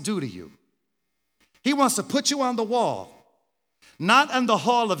wants to do to you. He wants to put you on the wall, not in the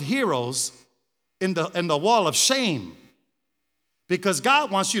hall of heroes, in the wall of shame, because God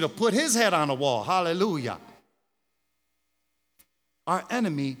wants you to put his head on a wall. Hallelujah. Our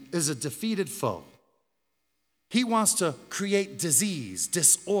enemy is a defeated foe. He wants to create disease,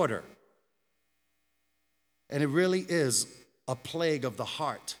 disorder. And it really is a plague of the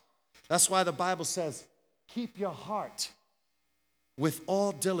heart. That's why the Bible says, keep your heart with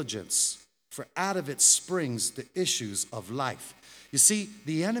all diligence, for out of it springs the issues of life. You see,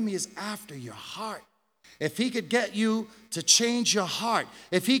 the enemy is after your heart. If he could get you to change your heart,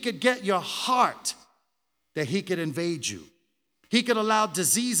 if he could get your heart, that he could invade you. He could allow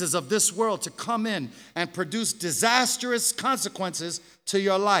diseases of this world to come in and produce disastrous consequences to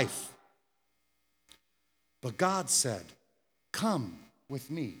your life. But God said, come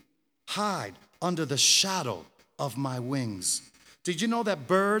with me, hide under the shadow of my wings. Did you know that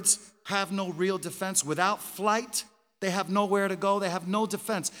birds have no real defense? Without flight, they have nowhere to go. They have no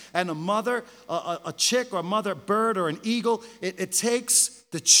defense. And a mother, a chick or a mother bird or an eagle, it takes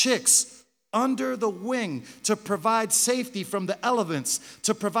the chicks under the wing to provide safety from the elements,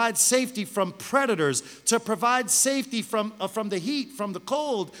 to provide safety from predators, to provide safety from the heat, from the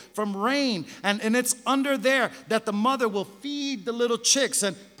cold, from rain. And it's under there that the mother will feed the little chicks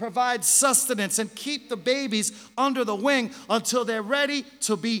and provide sustenance and keep the babies under the wing until they're ready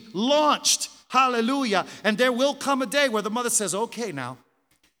to be launched. Hallelujah. And there will come a day where the mother says, okay, now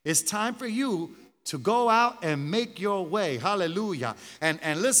it's time for you to go out and make your way. Hallelujah.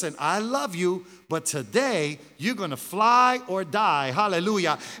 And listen, I love you, but today you're going to fly or die.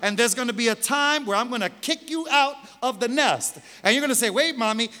 Hallelujah. And there's going to be a time where I'm going to kick you out of the nest. And you're going to say, wait,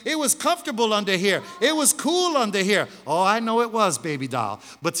 mommy, it was comfortable under here. It was cool under here. Oh, I know it was, baby doll.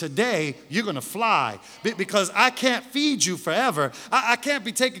 But today you're going to fly because I can't feed you forever. I can't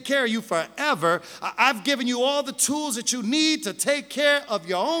be taking care of you forever. I've given you all the tools that you need to take care of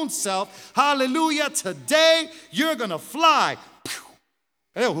your own self. Hallelujah. Today you're going to fly.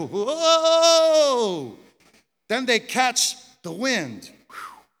 Whoa. Then they catch the wind.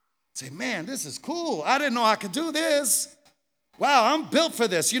 Say, man, this is cool. I didn't know I could do this. Wow, I'm built for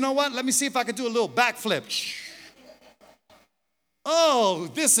this. You know what? Let me see if I can do a little backflip. Oh,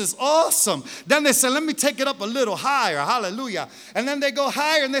 this is awesome. Then they say, let me take it up a little higher. Hallelujah. And then they go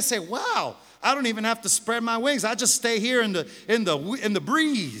higher and they say, wow, I don't even have to spread my wings. I just stay here in the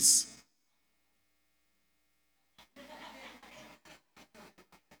breeze.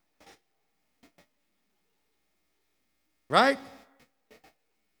 Right?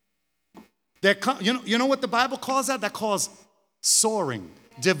 You know what the Bible calls that? That calls soaring,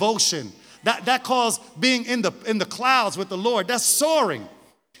 devotion. That calls being in the clouds with the Lord. That's soaring.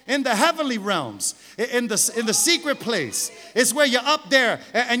 In the heavenly realms, in the secret place, it's where you're up there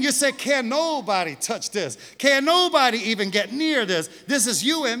and you say, can't nobody touch this? Can't nobody even get near this? This is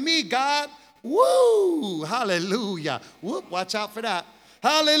you and me, God. Woo! Hallelujah. Whoop, watch out for that.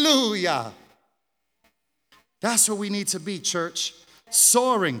 Hallelujah. That's where we need to be, church.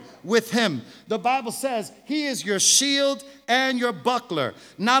 Soaring with him. The Bible says he is your shield and your buckler.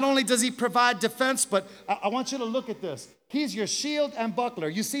 Not only does he provide defense, but I want you to look at this. He's your shield and buckler.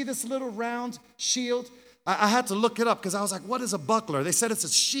 You see this little round shield? I had to look it up because I was like, what is a buckler? They said it's a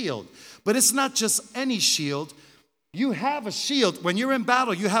shield. But it's not just any shield. You have a shield. When you're in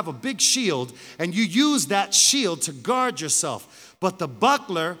battle, you have a big shield, and you use that shield to guard yourself. But the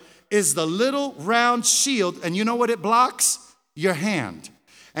buckler is the little round shield, and you know what it blocks? Your hand.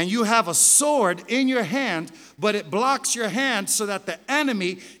 And you have a sword in your hand, but it blocks your hand so that the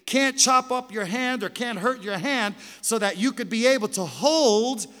enemy can't chop up your hand or can't hurt your hand, so that you could be able to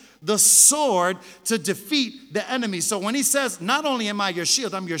hold the sword to defeat the enemy. So when he says, not only am I your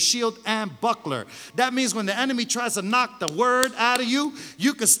shield, I'm your shield and buckler. That means when the enemy tries to knock the word out of you,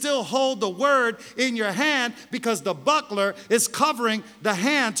 you can still hold the word in your hand because the buckler is covering the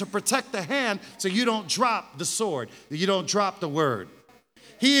hand to protect the hand so you don't drop the sword, you don't drop the word.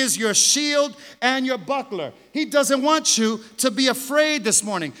 He is your shield and your buckler. He doesn't want you to be afraid this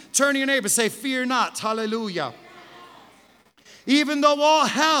morning. Turn to your neighbor, say, fear not. Hallelujah. Even though all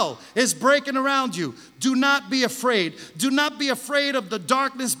hell is breaking around you, do not be afraid. Do not be afraid of the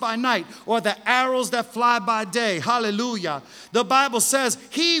darkness by night or the arrows that fly by day. Hallelujah. The Bible says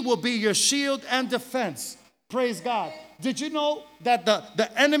he will be your shield and defense. Praise God. Did you know that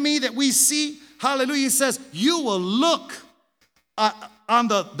the enemy that we see, hallelujah, says you will look on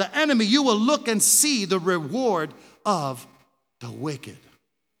the enemy, you will look and see the reward of the wicked.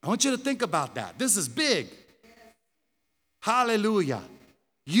 I want you to think about that. This is big. Hallelujah.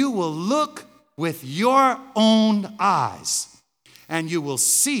 You will look with your own eyes and you will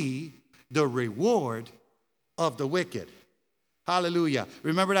see the reward of the wicked. Hallelujah.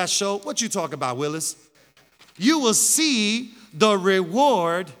 Remember that show? What you talk about, Willis? You will see the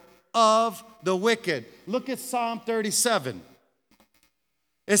reward of the wicked. Look at Psalm 37.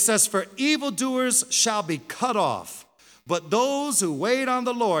 It says, for evildoers shall be cut off, but those who wait on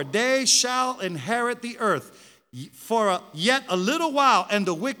the Lord, they shall inherit the earth. For yet a little while, and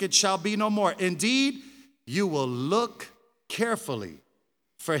the wicked shall be no more. Indeed, you will look carefully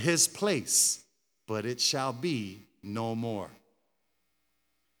for his place, but it shall be no more.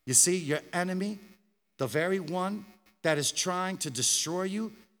 You see, your enemy, the very one that is trying to destroy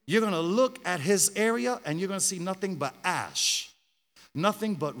you, you're going to look at his area and you're going to see nothing but ash.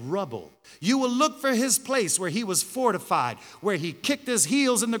 nothing but rubble. You will look for his place where he was fortified, where he kicked his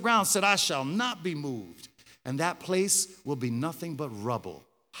heels in the ground, said, I shall not be moved. And that place will be nothing but rubble.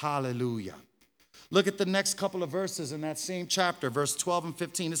 Hallelujah. Look at the next couple of verses in that same chapter, verse 12 and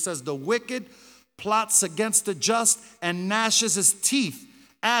 15. It says, the wicked plots against the just and gnashes his teeth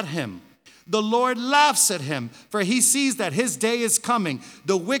at him. The Lord laughs at him, for he sees that his day is coming.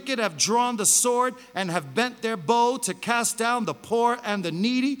 The wicked have drawn the sword and have bent their bow to cast down the poor and the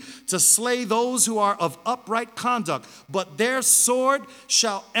needy, to slay those who are of upright conduct. But their sword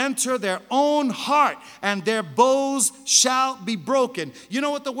shall enter their own heart, and their bows shall be broken. You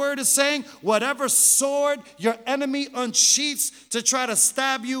know what the word is saying? Whatever sword your enemy unsheaths to try to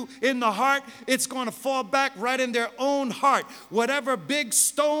stab you in the heart, it's going to fall back right in their own heart. Whatever big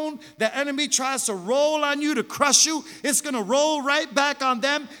stone the enemy tries to roll on you to crush you, it's going to roll right back on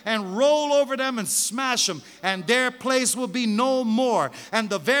them and roll over them and smash them, and their place will be no more. And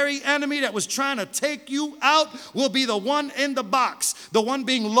the very enemy that was trying to take you out will be the one in the box, the one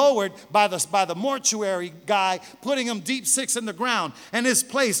being lowered by the mortuary guy, putting him deep 6 in the ground, and his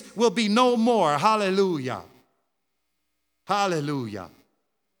place will be no more. Hallelujah. Hallelujah.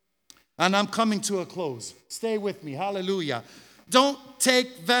 And I'm coming to a close. Stay with me. Hallelujah. Don't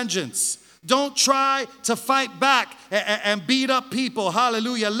take vengeance. Don't try to fight back and beat up people.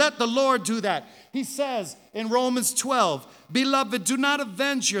 Hallelujah. Let the Lord do that. He says in Romans 12, beloved, do not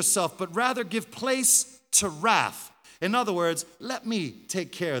avenge yourself, but rather give place to wrath. In other words, let me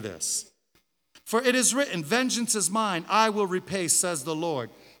take care of this. For it is written, vengeance is mine, I will repay, says the Lord.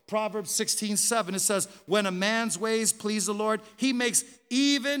 Proverbs 16:7, it says, when a man's ways please the Lord, he makes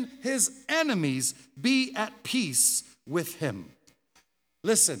even his enemies be at peace with him.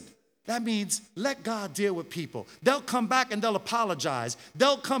 Listen, that means let God deal with people. They'll come back and they'll apologize.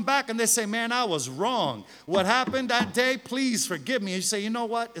 They'll come back and they say, man, I was wrong. What happened that day? Please forgive me. And you say, you know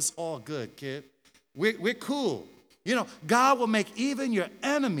what? It's all good, kid. We're cool. You know, God will make even your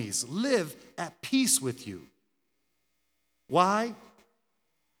enemies live at peace with you. Why?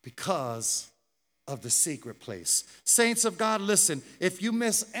 Because of the secret place. Saints of God, listen, if you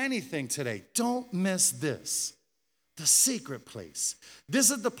miss anything today, don't miss this. The secret place. This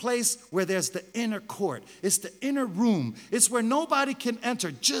is the place where there's the inner court. It's the inner room. It's where nobody can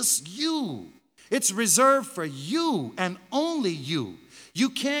enter, just you. It's reserved for you and only you. You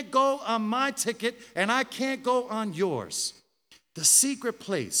can't go on my ticket and I can't go on yours. The secret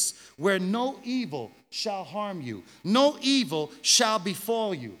place where no evil shall harm you. No evil shall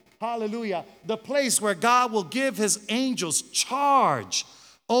befall you. Hallelujah. The place where God will give his angels charge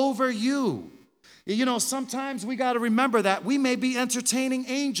over you. You know, sometimes we got to remember that we may be entertaining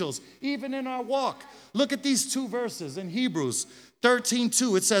angels, even in our walk. Look at these 2 verses in Hebrews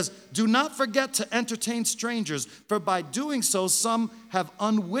 13:2. It says, do not forget to entertain strangers, for by doing so, some have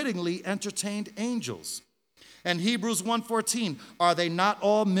unwittingly entertained angels. And Hebrews 1:14, are they not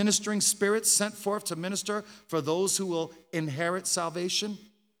all ministering spirits sent forth to minister for those who will inherit salvation?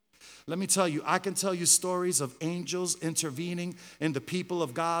 Let me tell you, I can tell you stories of angels intervening in the people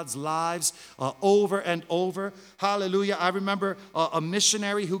of God's lives over and over. Hallelujah. I remember a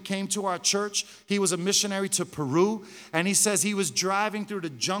missionary who came to our church. He was a missionary to Peru, and he says he was driving through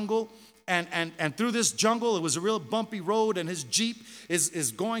the jungle. And through this jungle, it was a real bumpy road, and his Jeep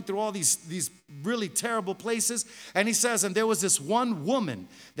is going through all these really terrible places. And he says, and there was this one woman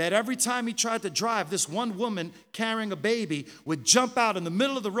that every time he tried to drive, this one woman carrying a baby would jump out in the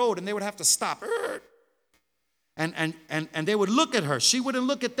middle of the road, and they would have to stop. And they would look at her. She wouldn't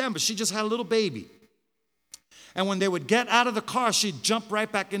look at them, but she just had a little baby. And when they would get out of the car, she'd jump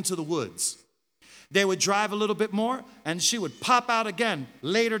right back into the woods. They would drive a little bit more, and she would pop out again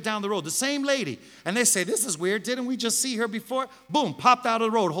later down the road. The same lady. And they say, this is weird. Didn't we just see her before? Boom, popped out of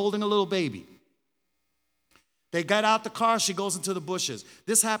the road holding a little baby. They got out the car. She goes into the bushes.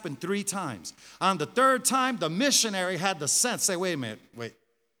 This happened 3 times. On the 3rd time, the missionary had the sense, say, wait a minute, wait.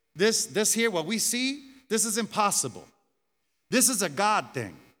 This here, what we see, this is impossible. This is a God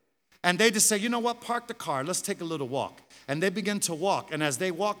thing. And they just say, you know what, park the car. Let's take a little walk. And they begin to walk. And as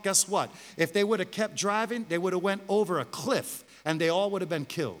they walk, guess what? If they would have kept driving, they would have went over a cliff, and they all would have been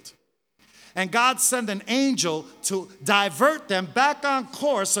killed. And God sent an angel to divert them back on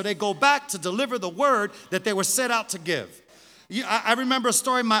course so they go back to deliver the word that they were set out to give. I remember a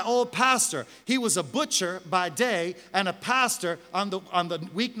story of my old pastor. He was a butcher by day and a pastor on the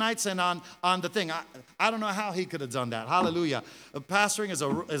weeknights and on the thing. I don't know how he could have done that. Hallelujah. Pastoring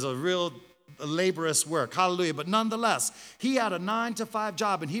is a real laborious work. Hallelujah. But nonetheless, he had a 9 to 5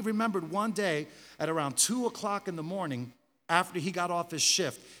 job, and he remembered one day at around 2 o'clock in the morning, after he got off his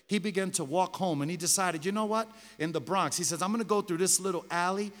shift, he began to walk home, and he decided, you know what? In the Bronx, he says, I'm going to go through this little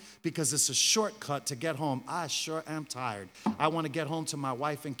alley because it's a shortcut to get home. I sure am tired. I want to get home to my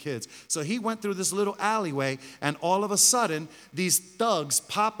wife and kids. So he went through this little alleyway, and all of a sudden, these thugs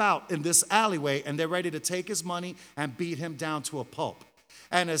pop out in this alleyway, and they're ready to take his money and beat him down to a pulp.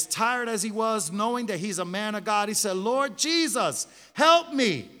 And as tired as he was, knowing that he's a man of God, he said, Lord Jesus, help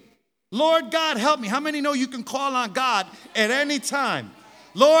me. Lord God, help me. How many know you can call on God at any time?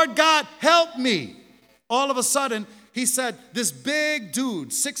 Lord God, help me. All of a sudden, he said, this big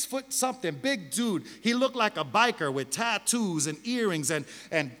dude, 6 foot something, big dude, he looked like a biker with tattoos and earrings and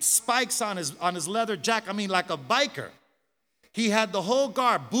spikes on his leather jacket. I mean, like a biker. He had the whole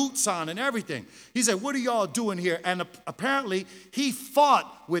garb, boots on and everything. He said, what are y'all doing here? And apparently, he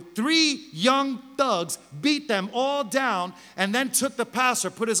fought with 3 young thugs, beat them all down, and then took the pastor,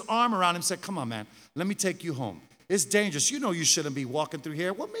 put his arm around him, and said, come on, man, let me take you home. It's dangerous. You know you shouldn't be walking through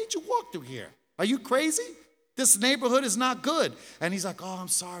here. What made you walk through here? Are you crazy? This neighborhood is not good. And he's like, oh, I'm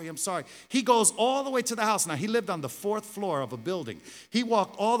sorry. He goes all the way to the house. Now, he lived on the 4th floor of a building. He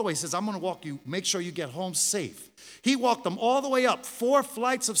walked all the way. He says, I'm going to walk you, make sure you get home safe. He walked them all the way up 4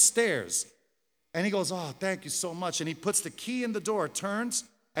 flights of stairs. And he goes, oh, thank you so much. And he puts the key in the door, turns,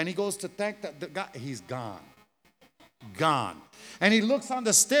 and he goes to thank the guy. He's gone. Gone. And he looks on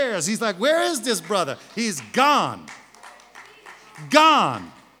the stairs. He's like, where is this brother? He's gone.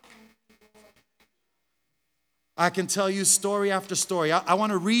 Gone. I can tell you story after story. I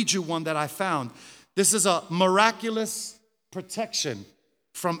want to read you one that I found. This is a miraculous protection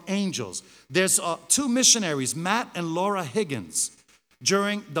from angels. There's 2 missionaries, Matt and Laura Higgins,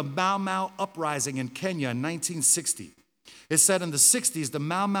 during the Mau Mau uprising in Kenya in 1960. It said in the 60s, the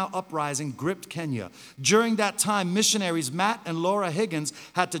Mau Mau uprising gripped Kenya. During that time, missionaries Matt and Laura Higgins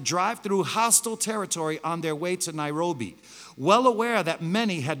had to drive through hostile territory on their way to Nairobi, well aware that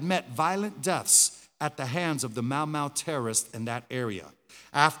many had met violent deaths at the hands of the Mau Mau terrorists in that area.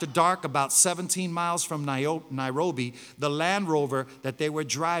 After dark, about 17 miles from Nairobi, the Land Rover that they were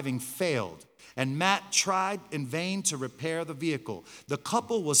driving failed, and Matt tried in vain to repair the vehicle. The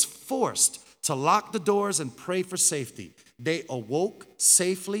couple was forced to lock the doors and pray for safety. They awoke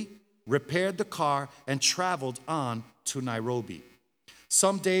safely, repaired the car, and traveled on to Nairobi.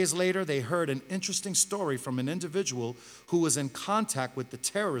 Some days later, they heard an interesting story from an individual who was in contact with the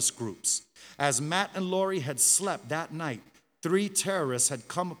terrorist groups. As Matt and Lori had slept that night, 3 terrorists had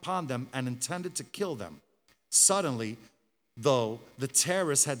come upon them and intended to kill them. Suddenly, though, the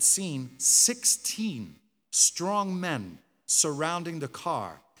terrorists had seen 16 strong men surrounding the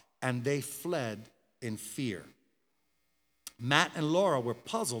car, and they fled in fear. Matt and Laura were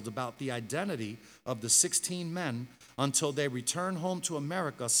puzzled about the identity of the 16 men until they returned home to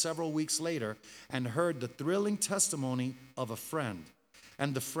America several weeks later and heard the thrilling testimony of a friend.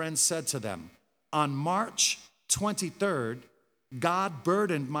 And the friend said to them, on March 23rd, God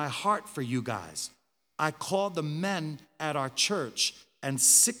burdened my heart for you guys. I called the men at our church, and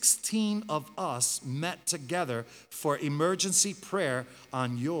 16 of us met together for emergency prayer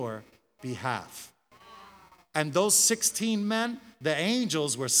on your behalf. And those 16 men, the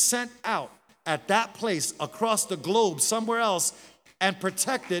angels were sent out at that place across the globe, somewhere else, and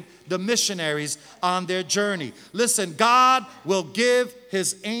protected the missionaries on their journey. Listen, God will give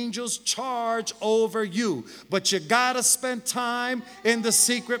his angels charge over you, but you gotta spend time in the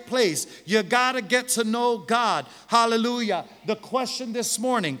secret place. You gotta get to know God. Hallelujah. The question this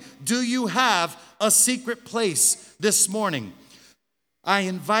morning, do you have a secret place this morning? I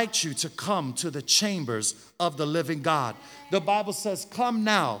invite you to come to the chambers of the living God. The Bible says, come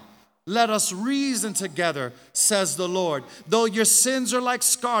now, let us reason together, says the Lord. Though your sins are like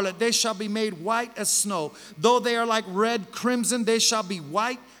scarlet, they shall be made white as snow. Though they are like red crimson, they shall be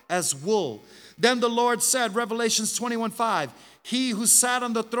white as wool. Then the Lord said, Revelations 21:5, he who sat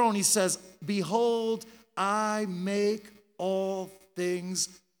on the throne, he says, behold, I make all things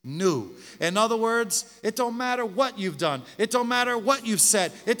new. In other words, it don't matter what you've done. It don't matter what you've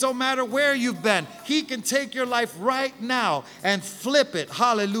said. It don't matter where you've been. He can take your life right now and flip it.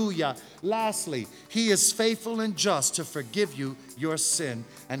 Hallelujah. Lastly, he is faithful and just to forgive you your sin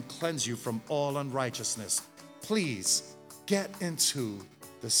and cleanse you from all unrighteousness. Please get into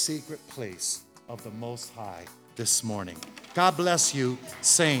the secret place of the Most High this morning. God bless you,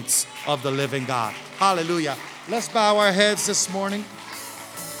 saints of the living God. Hallelujah. Let's bow our heads this morning.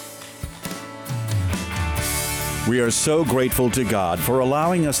 We are so grateful to God for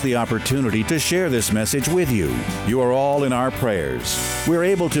allowing us the opportunity to share this message with you. You are all in our prayers. We're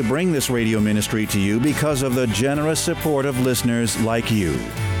able to bring this radio ministry to you because of the generous support of listeners like you.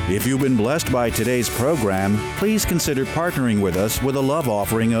 If you've been blessed by today's program, please consider partnering with us with a love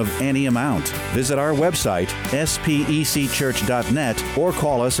offering of any amount. Visit our website, specchurch.net, or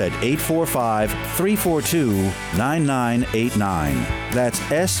call us at 845-342-9989. That's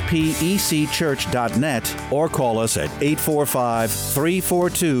specchurch.net, or call us at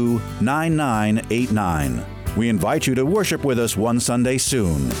 845-342-9989. We invite you to worship with us one Sunday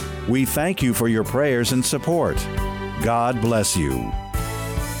soon. We thank you for your prayers and support. God bless you.